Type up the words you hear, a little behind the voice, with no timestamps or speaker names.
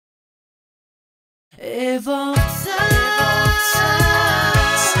Evolve Sound.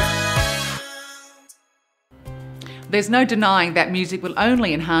 There's no denying that music will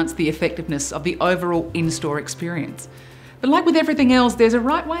only enhance the effectiveness of the overall in-store experience. But like with everything else, there's a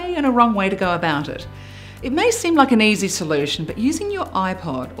right way and a wrong way to go about it. It may seem like an easy solution, but using your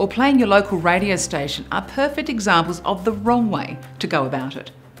iPod or playing your local radio station are perfect examples of the wrong way to go about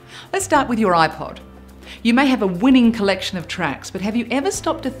it. Let's start with your iPod. You may have a winning collection of tracks, but have you ever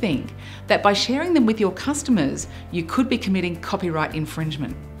stopped to think that by sharing them with your customers, you could be committing copyright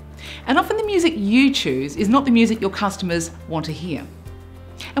infringement? And often the music you choose is not the music your customers want to hear.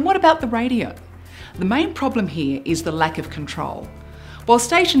 And what about the radio? The main problem here is the lack of control. While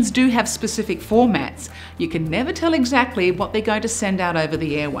stations do have specific formats, you can never tell exactly what they're going to send out over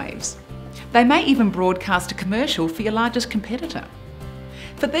the airwaves. They may even broadcast a commercial for your largest competitor.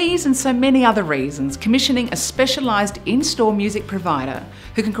 For these and so many other reasons, commissioning a specialised in-store music provider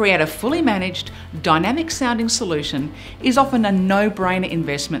who can create a fully managed, dynamic sounding solution is often a no-brainer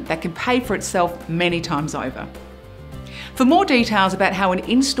investment that can pay for itself many times over. For more details about how an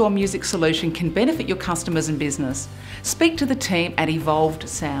in-store music solution can benefit your customers and business, speak to the team at Evolved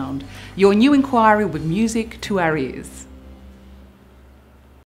Sound, your new inquiry with music to our ears.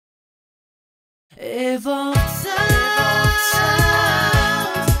 Evolve